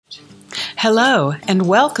Hello, and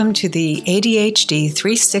welcome to the ADHD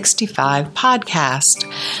 365 podcast.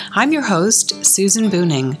 I'm your host, Susan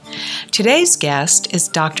Booning. Today's guest is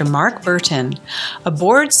Dr. Mark Burton, a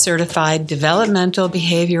board-certified developmental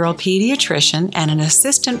behavioral pediatrician and an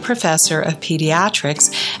assistant professor of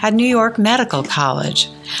pediatrics at New York Medical College.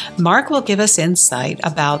 Mark will give us insight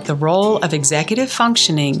about the role of executive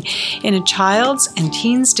functioning in a child's and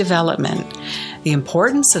teen's development, the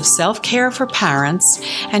importance of self-care for parents,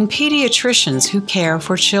 and pediatricians who care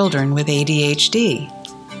for children with ADHD.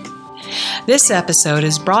 This episode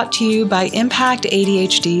is brought to you by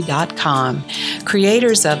ImpactADHD.com,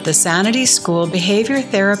 creators of the Sanity School Behavior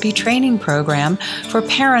Therapy Training Program for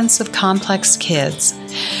parents of complex kids.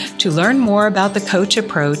 To learn more about the coach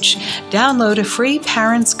approach, download a free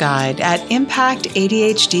parent's guide at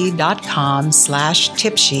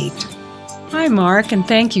ImpactADHD.com/tipsheet. Hi, Mark, and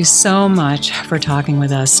thank you so much for talking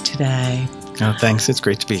with us today. Oh, thanks. It's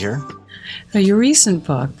great to be here. So your recent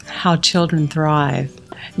book, How Children Thrive,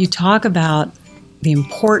 you talk about the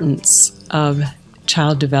importance of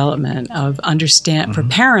child development, for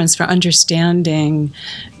parents, for understanding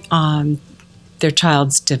their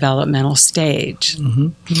child's developmental stage. Mm-hmm.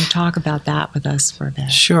 Can you talk about that with us for a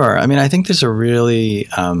bit? Sure. I mean, I think there's a really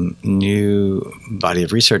new body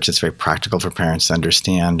of research that's very practical for parents to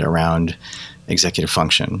understand around executive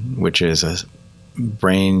function, which is a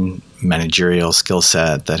brain managerial skill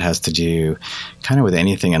set that has to do kind of with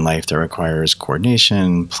anything in life that requires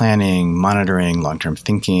coordination, planning, monitoring, long-term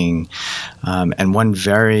thinking. And one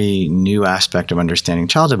very new aspect of understanding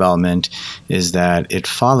child development is that it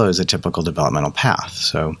follows a typical developmental path.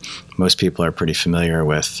 So most people are pretty familiar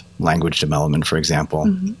with language development, for example.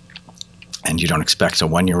 Mm-hmm. And you don't expect a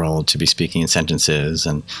 1-year-old to be speaking in sentences,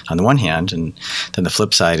 and on the one hand, and then the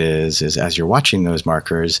flip side is as you're watching those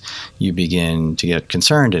markers, you begin to get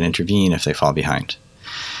concerned and intervene if they fall behind.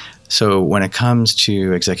 So when it comes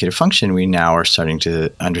to executive function, we now are starting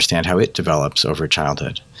to understand how it develops over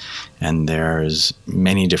childhood. And there's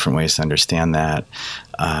many different ways to understand that.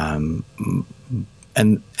 And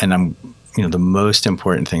the most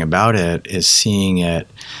important thing about it is seeing it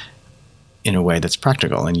in a way that's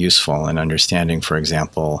practical and useful, and understanding, for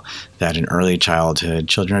example, that in early childhood,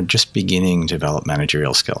 children are just beginning to develop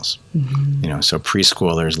managerial skills. Mm-hmm. So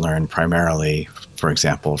preschoolers learn primarily, for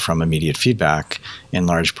example, from immediate feedback, in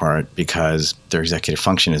large part because their executive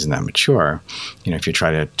function isn't that mature. If you try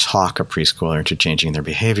to talk a preschooler into changing their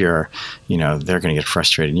behavior, they're going to get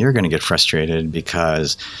frustrated, and you're going to get frustrated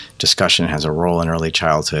because discussion has a role in early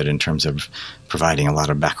childhood in terms of providing a lot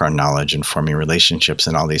of background knowledge and forming relationships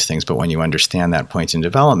and all these things. But when you understand that point in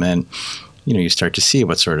development, you start to see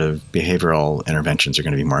what sort of behavioral interventions are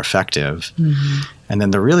going to be more effective. Mm-hmm. And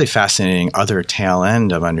then the really fascinating other tail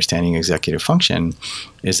end of understanding executive function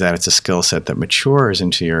is that it's a skill set that matures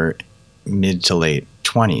into your mid to late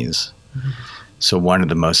 20s. Mm-hmm. So one of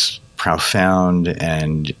the most profound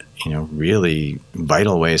and really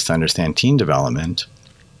vital ways to understand teen development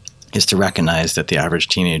is to recognize that the average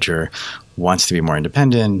teenager wants to be more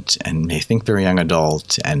independent and may think they're a young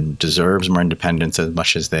adult and deserves more independence as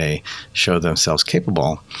much as they show themselves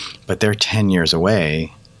capable, but they're 10 years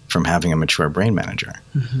away from having a mature brain manager.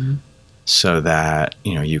 Mm-hmm. So that,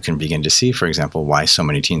 you can begin to see, for example, why so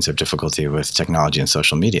many teens have difficulty with technology and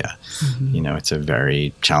social media. Mm-hmm. It's a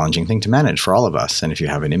very challenging thing to manage for all of us. And if you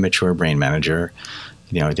have an immature brain manager,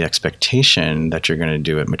 the expectation that you're going to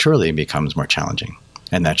do it maturely becomes more challenging.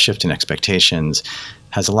 And that shift in expectations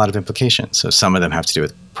has a lot of implications. So some of them have to do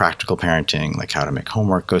with practical parenting, like how to make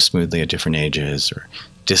homework go smoothly at different ages or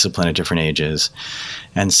discipline at different ages.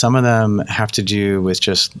 And some of them have to do with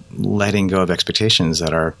just letting go of expectations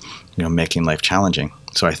that are, making life challenging.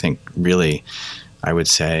 So I think really, I would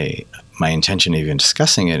say my intention of even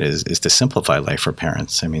discussing it is to simplify life for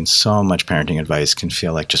parents. I mean, so much parenting advice can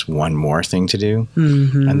feel like just one more thing to do.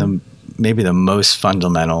 Mm-hmm. And maybe the most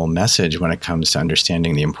fundamental message when it comes to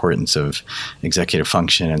understanding the importance of executive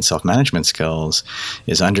function and self-management skills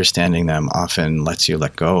is understanding them often lets you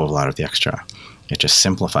let go of a lot of the extra. It just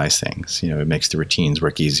simplifies things. It makes the routines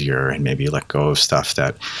work easier, and maybe you let go of stuff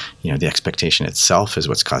that, the expectation itself is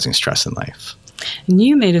what's causing stress in life. And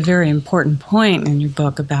you made a very important point in your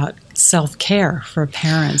book about self-care for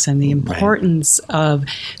parents and the importance of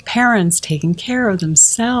parents taking care of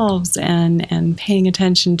themselves and paying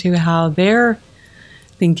attention to how they're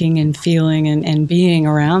thinking and feeling and being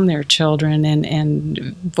around their children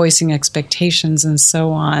and voicing expectations and so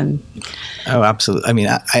on. Oh, absolutely. I mean,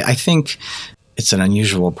 I think it's an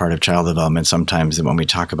unusual part of child development sometimes that when we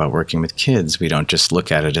talk about working with kids, we don't just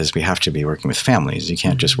look at it as we have to be working with families. You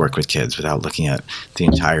can't just work with kids without looking at the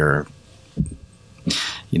entire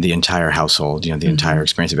the entire household, the entire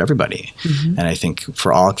experience of everybody. And I think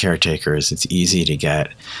for all caretakers, it's easy to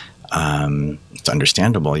get, it's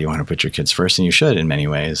understandable. You want to put your kids first, and you should in many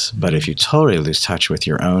ways. But if you totally lose touch with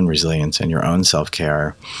your own resilience and your own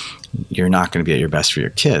self-care, you're not going to be at your best for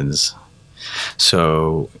your kids.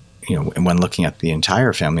 So, when looking at the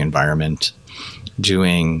entire family environment,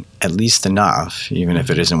 doing at least enough, even if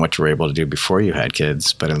it isn't what you were able to do before you had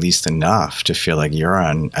kids, but at least enough to feel like you're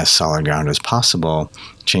on as solid ground as possible,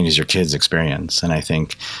 changes your kids' experience. And I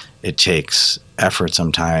think it takes effort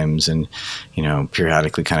sometimes and,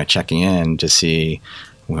 periodically kind of checking in to see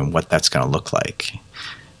what that's going to look like.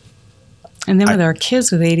 And then with our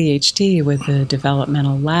kids with ADHD, with the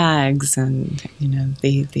developmental lags and,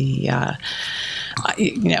 we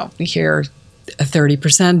hear a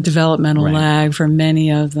 30% developmental lag for many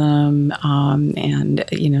of them, and,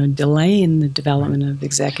 delaying the development of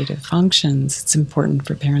executive functions. It's important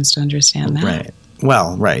for parents to understand that. Right.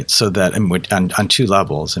 Well, right. So that on two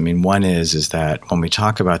levels. One is that when we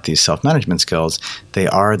talk about these self-management skills, they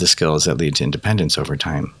are the skills that lead to independence over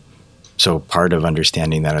time. So part of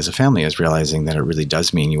understanding that as a family is realizing that it really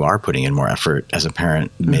does mean you are putting in more effort as a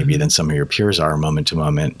parent, maybe than some of your peers are moment to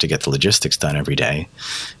moment to get the logistics done every day.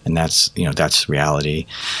 And that's reality.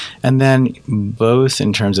 And then both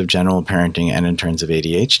in terms of general parenting and in terms of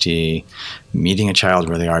ADHD, meeting a child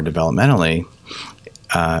where they are developmentally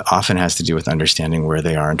often has to do with understanding where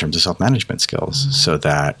they are in terms of self-management skills. So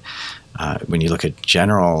that when you look at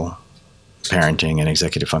general parenting and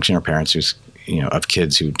executive function, or parents who's of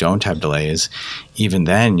kids who don't have delays, even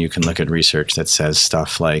then you can look at research that says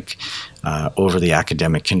stuff like overly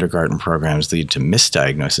academic kindergarten programs lead to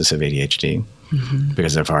misdiagnosis of ADHD.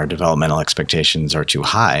 Because if our developmental expectations are too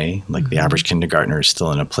high, like the average kindergartner is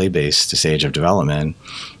still in a play-based stage of development,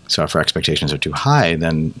 so if our expectations are too high,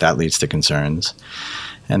 then that leads to concerns.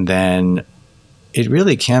 And then it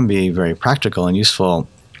really can be very practical and useful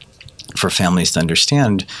for families to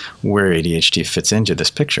understand where ADHD fits into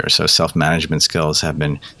this picture. So self-management skills have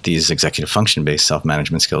been, these executive function-based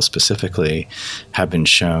self-management skills specifically, have been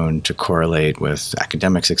shown to correlate with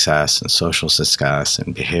academic success and social success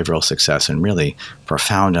and behavioral success in really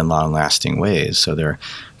profound and long-lasting ways. So they're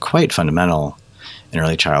quite fundamental in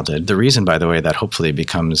early childhood. The reason, by the way, that hopefully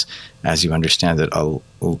becomes, as you understand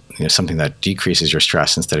it, something that decreases your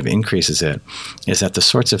stress instead of increases it, is that the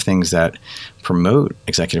sorts of things that promote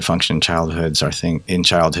executive function in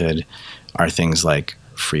childhood are things like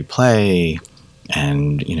free play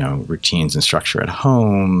and routines and structure at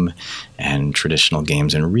home and traditional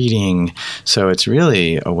games and reading. So it's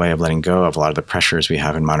really a way of letting go of a lot of the pressures we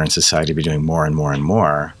have in modern society to be doing more and more and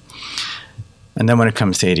more. And then when it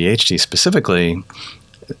comes to ADHD specifically,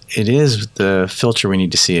 it is the filter we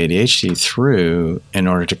need to see ADHD through in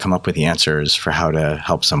order to come up with the answers for how to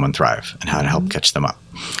help someone thrive and how to help catch them up.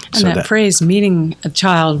 And so that phrase, meeting a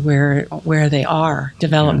child where they are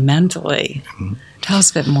developmentally, tell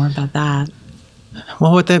us a bit more about that.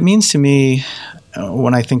 Well, what that means to me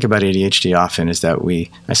when I think about ADHD often is that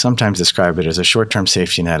I sometimes describe it as a short-term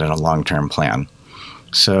safety net and a long-term plan.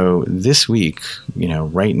 So this week,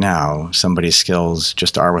 right now, somebody's skills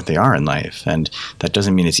just are what they are in life. And that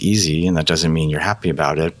doesn't mean it's easy, and that doesn't mean you're happy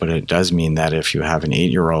about it, but it does mean that if you have an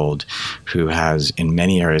 8-year-old who has, in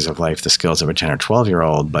many areas of life, the skills of a 10 or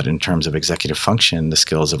 12-year-old, but in terms of executive function, the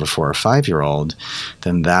skills of a 4 or 5-year-old,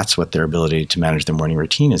 then that's what their ability to manage their morning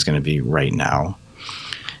routine is going to be right now.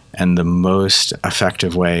 And the most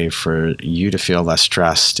effective way for you to feel less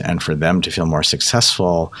stressed and for them to feel more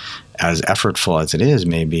successful, as effortful as it is,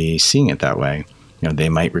 may be seeing it that way. They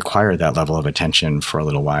might require that level of attention for a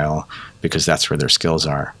little while because that's where their skills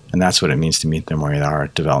are. And that's what it means to meet them where they are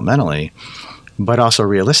developmentally, but also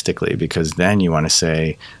realistically, because then you want to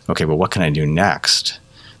say, okay, well, what can I do next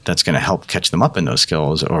that's going to help catch them up in those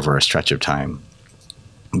skills over a stretch of time?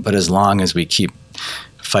 But as long as we keep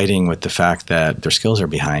fighting with the fact that their skills are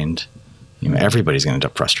behind, everybody's going to end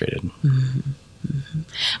up frustrated.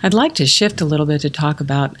 I'd like to shift a little bit to talk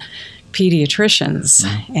about pediatricians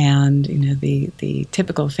and the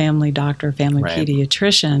typical family doctor, family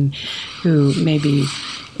pediatrician who maybe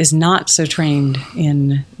is not so trained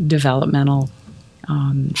in developmental.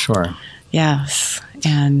 Sure. Yes,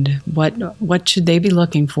 and what should they be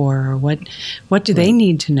looking for, or what do they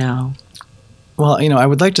need to know? Well, I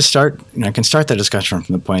would like to start, I can start that discussion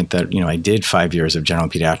from the point that, I did 5 years of general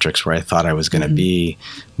pediatrics where I thought I was going to be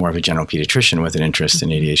more of a general pediatrician with an interest in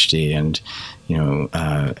ADHD and,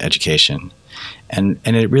 education. And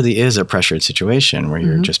it really is a pressured situation where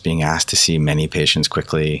you're just being asked to see many patients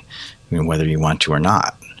quickly, whether you want to or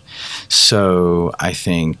not. So I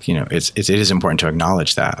think, it is important to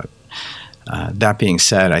acknowledge that. That being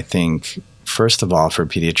said, I think first of all, for a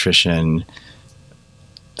pediatrician,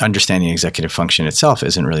 understanding executive function itself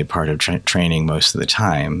isn't really part of training most of the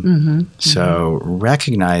time. So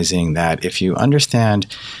recognizing that if you understand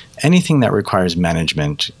anything that requires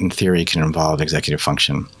management, in theory, can involve executive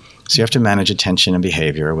function. So you have to manage attention and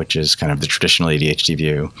behavior, which is kind of the traditional ADHD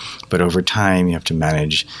view. But over time, you have to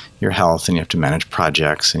manage your health, and you have to manage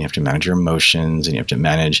projects, and you have to manage your emotions, and you have to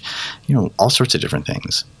manage, all sorts of different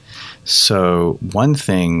things. So one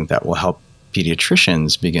thing that will help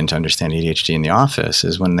pediatricians begin to understand ADHD in the office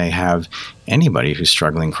is when they have anybody who's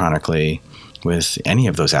struggling chronically with any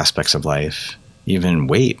of those aspects of life. Even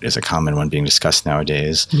weight is a common one being discussed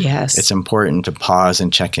nowadays. Yes. It's important to pause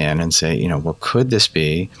and check in and say, well, could this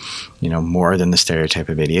be, more than the stereotype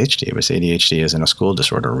of ADHD? Because ADHD isn't a school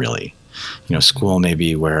disorder, really. School may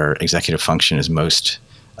be where executive function is most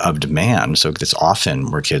of demand. So it's often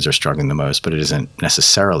where kids are struggling the most, but it isn't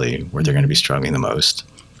necessarily where they're going to be struggling the most.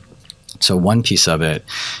 So one piece of it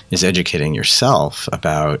is educating yourself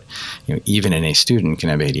about, even an A student can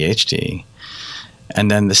have ADHD. And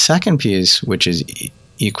then the second piece, which is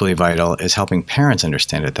equally vital, is helping parents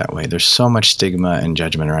understand it that way. There's so much stigma and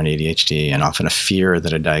judgment around ADHD, and often a fear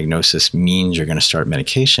that a diagnosis means you're going to start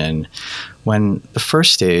medication, when the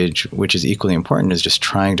first stage, which is equally important, is just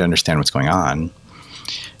trying to understand what's going on.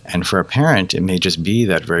 And for a parent, it may just be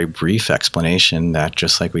that very brief explanation that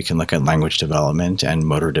just like we can look at language development and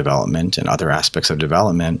motor development and other aspects of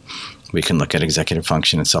development, we can look at executive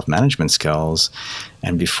function and self-management skills.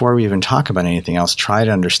 And before we even talk about anything else, try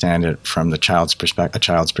to understand it from a child's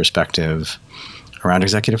perspective around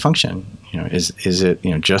executive function. Is it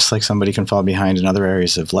just like somebody can fall behind in other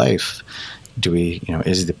areas of life?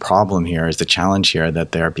 Is the problem here, is the challenge here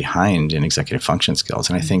that they're behind in executive function skills?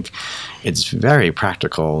 And I think it's very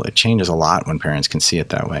practical. It changes a lot when parents can see it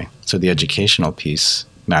that way. So the educational piece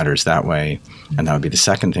matters that way. And that would be the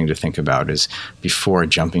second thing to think about, is before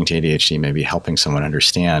jumping to ADHD, maybe helping someone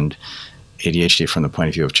understand ADHD from the point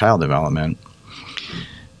of view of child development.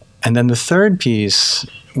 And then the third piece,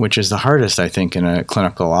 which is the hardest, I think, in a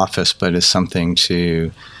clinical office, but is something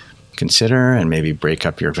to consider and maybe break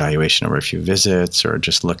up your evaluation over a few visits or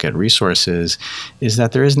just look at resources, is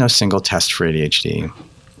that there is no single test for ADHD.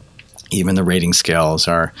 Even the rating scales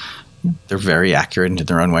they're very accurate in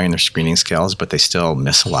their own way in their screening scales, but they still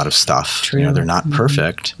miss a lot of stuff. True. They're not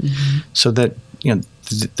perfect. So that,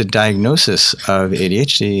 the diagnosis of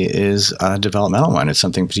ADHD is a developmental one. It's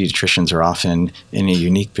something pediatricians are often in a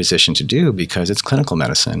unique position to do because it's clinical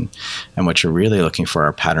medicine. And what you're really looking for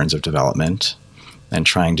are patterns of development, and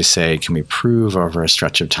trying to say, can we prove over a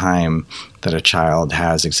stretch of time that a child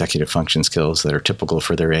has executive function skills that are typical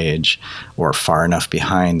for their age or far enough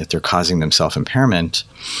behind that they're causing them self-impairment?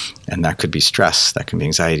 And that could be stress, that can be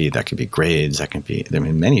anxiety, that could be grades, that can be,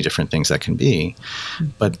 many different things that can be.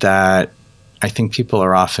 But that I think people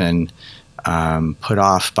are often put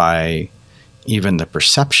off by even the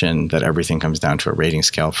perception that everything comes down to a rating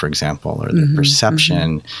scale, for example, or the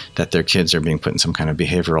perception that their kids are being put in some kind of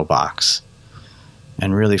behavioral box.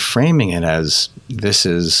 And really framing it as this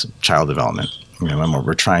is child development. And what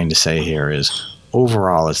we're trying to say here is,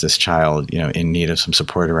 overall, is this child, in need of some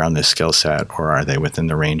support around this skill set, or are they within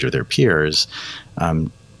the range of their peers?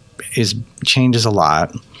 Changes a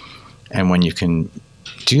lot. And when you can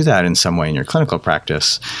do that in some way in your clinical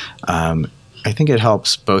practice, I think it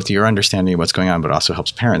helps both your understanding of what's going on, but also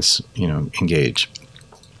helps parents, engage.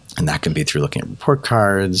 And that can be through looking at report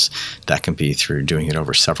cards. That can be through doing it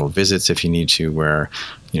over several visits if you need to, where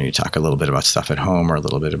you talk a little bit about stuff at home or a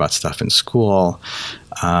little bit about stuff in school.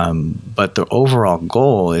 But the overall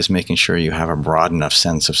goal is making sure you have a broad enough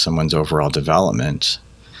sense of someone's overall development.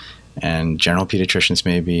 And general pediatricians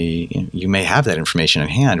you may have that information in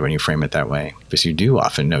hand when you frame it that way, because you do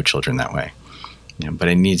often know children that way. But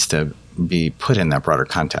it needs to be put in that broader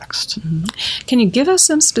context. Can you give us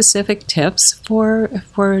some specific tips for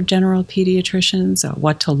general pediatricians?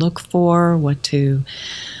 What to look for? What to,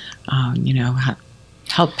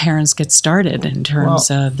 help parents get started in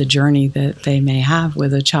terms of the journey that they may have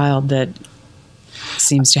with a child that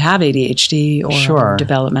seems to have ADHD or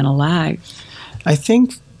developmental lag? I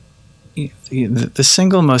think the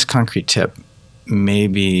single most concrete tip may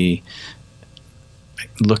be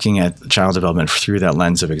looking at child development through that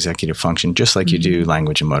lens of executive function, just like you do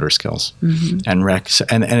language and motor skills. And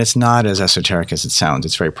it's not as esoteric as it sounds.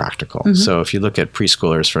 It's very practical. So if you look at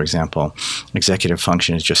preschoolers, for example, executive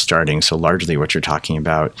function is just starting. So largely what you're talking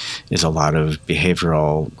about is a lot of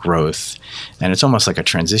behavioral growth. And it's almost like a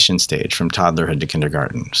transition stage from toddlerhood to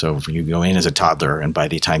kindergarten. So if you go in as a toddler, and by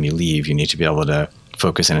the time you leave, you need to be able to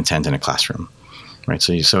focus and attend in a classroom. Right.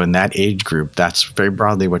 So in that age group, that's very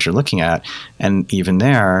broadly what you're looking at. And even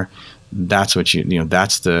there, that's what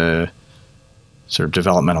that's the sort of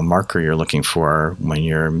developmental marker you're looking for when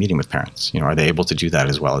you're meeting with parents. Are they able to do that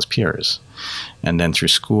as well as peers? And then through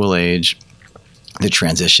school age, the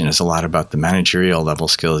transition is a lot about the managerial level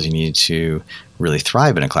skills you need to really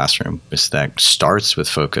thrive in a classroom. That starts with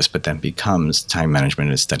focus, but then becomes time management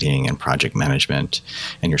and studying and project management,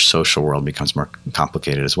 and your social world becomes more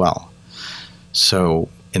complicated as well. So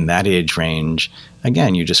in that age range,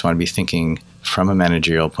 again, you just want to be thinking from a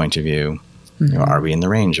managerial point of view. Are we in the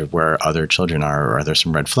range of where other children are, or are there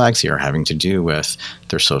some red flags here having to do with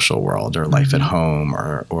their social world or life at home,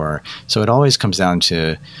 or so it always comes down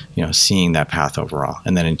to seeing that path overall.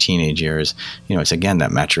 And then in teenage years, it's again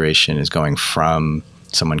that maturation is going from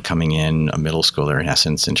someone coming in, a middle schooler in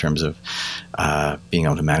essence, in terms of being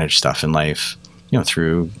able to manage stuff in life,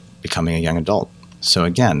 through becoming a young adult. So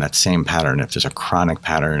again, that same pattern. If there's a chronic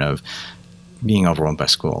pattern of being overwhelmed by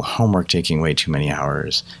school, homework taking way too many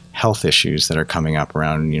hours, health issues that are coming up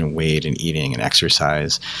around, weight and eating and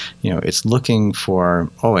exercise, it's looking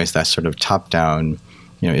for always that sort of top-down,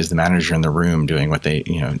 is the manager in the room doing what they,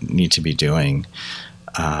 need to be doing?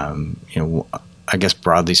 I guess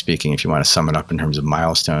broadly speaking, if you want to sum it up in terms of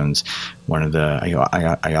milestones, one of the,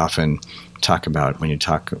 I often talk about when you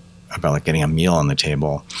talk about like getting a meal on the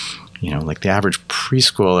table, like the average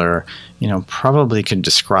preschooler, probably could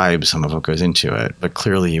describe some of what goes into it, but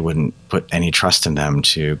clearly you wouldn't put any trust in them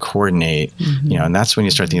to coordinate, and that's when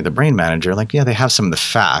you start thinking of the brain manager, like, yeah, they have some of the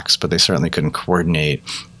facts, but they certainly couldn't coordinate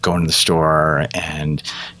going to the store and,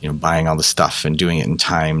 buying all the stuff and doing it in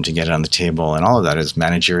time to get it on the table. And all of that is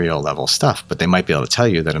managerial level stuff, but they might be able to tell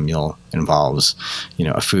you that a meal involves,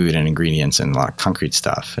 a food and ingredients and a lot of concrete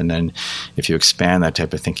stuff. And then if you expand that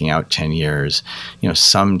type of thinking out 10 years,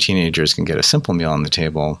 some teenagers can get a simple meal on the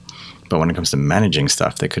table, but when it comes to managing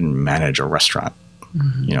stuff, they couldn't manage a restaurant,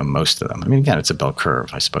 most of them. I mean, again, it's a bell curve.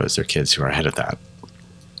 I suppose there are kids who are ahead of that.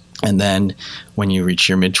 And then when you reach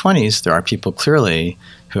your mid-20s, there are people clearly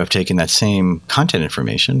who have taken that same content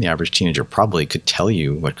information. The average teenager probably could tell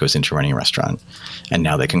you what goes into running a restaurant, and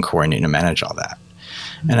now they can coordinate and manage all that.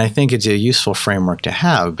 And I think it's a useful framework to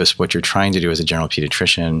have, because what you're trying to do as a general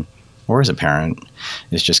pediatrician or as a parent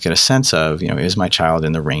is just get a sense of, is my child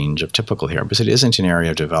in the range of typical here? Because it isn't an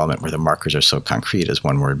area of development where the markers are so concrete as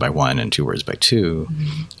 1 word by 1 and 2 words by 2.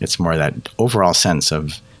 It's more that overall sense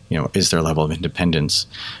of, is their level of independence,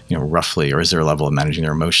 roughly, or is there a level of managing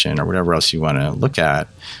their emotion or whatever else you want to look at,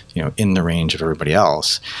 in the range of everybody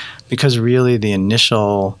else? Because really the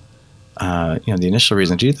initial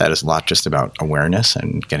reason to do that is a lot just about awareness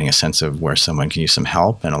and getting a sense of where someone can use some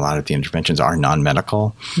help. And a lot of the interventions are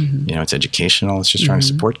non-medical, it's educational, it's just trying to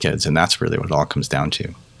support kids. And that's really what it all comes down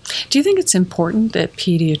to. Do you think it's important that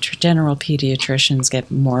general pediatricians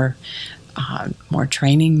get more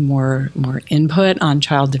training, more input on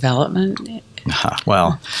child development?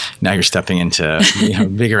 Well, now you're stepping into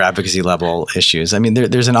bigger advocacy level issues. I mean,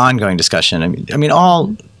 there's an ongoing discussion. I mean,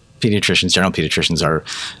 all pediatricians, general pediatricians, are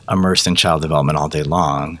immersed in child development all day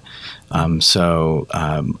long. So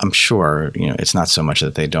I'm sure it's not so much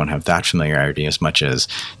that they don't have that familiarity as much as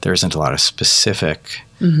there isn't a lot of specific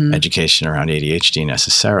education around ADHD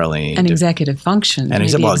necessarily. And executive function. And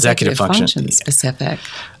executive function specific.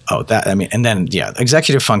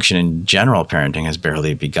 Executive function in general parenting has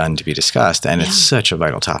barely begun to be discussed, and it's such a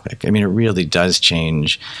vital topic. I mean, it really does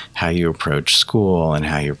change how you approach school and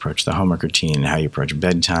how you approach the homework routine and how you approach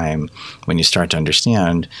bedtime when you start to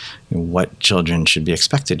understand what children should be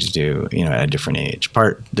expected to do, at a different age.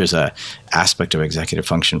 There's a aspect of executive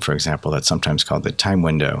function, for example, that's sometimes called the time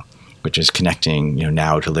window, which is connecting,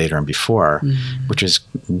 now to later and before, which is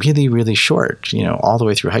really, really short, all the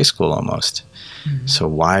way through high school almost. So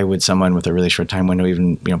why would someone with a really short time window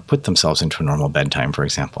even, put themselves into a normal bedtime, for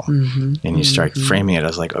example? And you start framing it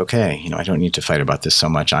as like, okay, I don't need to fight about this so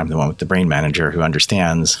much. I'm the one with the brain manager who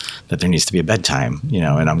understands that there needs to be a bedtime,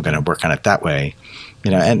 and I'm going to work on it that way.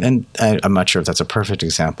 And I'm not sure if that's a perfect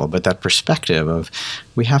example, but that perspective of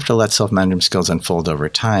we have to let self-management skills unfold over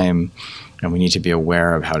time, and we need to be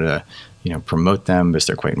aware of how to, promote them because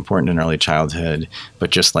they're quite important in early childhood. But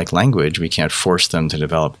just like language, we can't force them to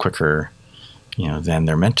develop quicker, than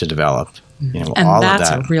they're meant to develop. And that's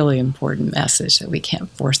a really important message, that we can't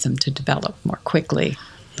force them to develop more quickly.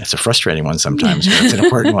 It's a frustrating one sometimes, but it's an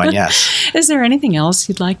important one, yes. Is there anything else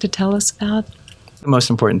you'd like to tell us about? The most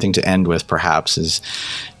important thing to end with, perhaps, is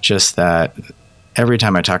just that every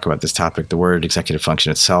time I talk about this topic, the word executive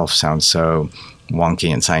function itself sounds so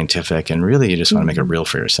wonky and scientific, and really you just want to make it real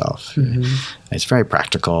for yourself. It's very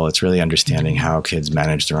practical. It's really understanding how kids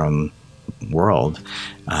manage their own world.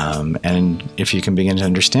 And if you can begin to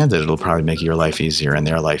understand it, it'll probably make your life easier and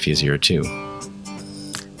their life easier too.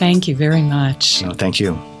 Thank you very much. No, thank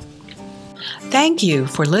you. Thank you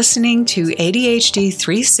for listening to ADHD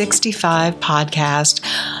 365 podcast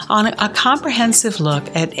on a comprehensive look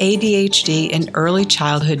at ADHD in early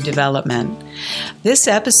childhood development. This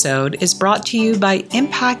episode is brought to you by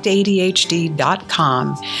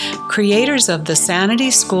ImpactADHD.com, creators of the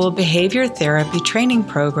Sanity School Behavior Therapy Training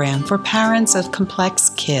Program for parents of complex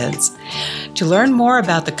kids. To learn more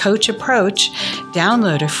about the coach approach,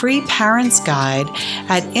 download a free parent's guide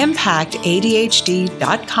at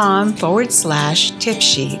ImpactADHD.com/tip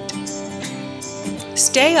sheet.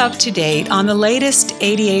 Stay up to date on the latest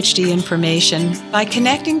ADHD information by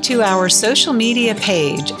connecting to our social media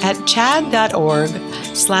page at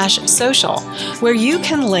chad.org/social, where you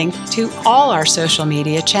can link to all our social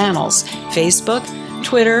media channels: Facebook,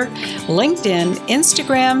 Twitter, LinkedIn,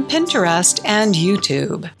 Instagram, Pinterest, and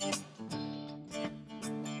YouTube.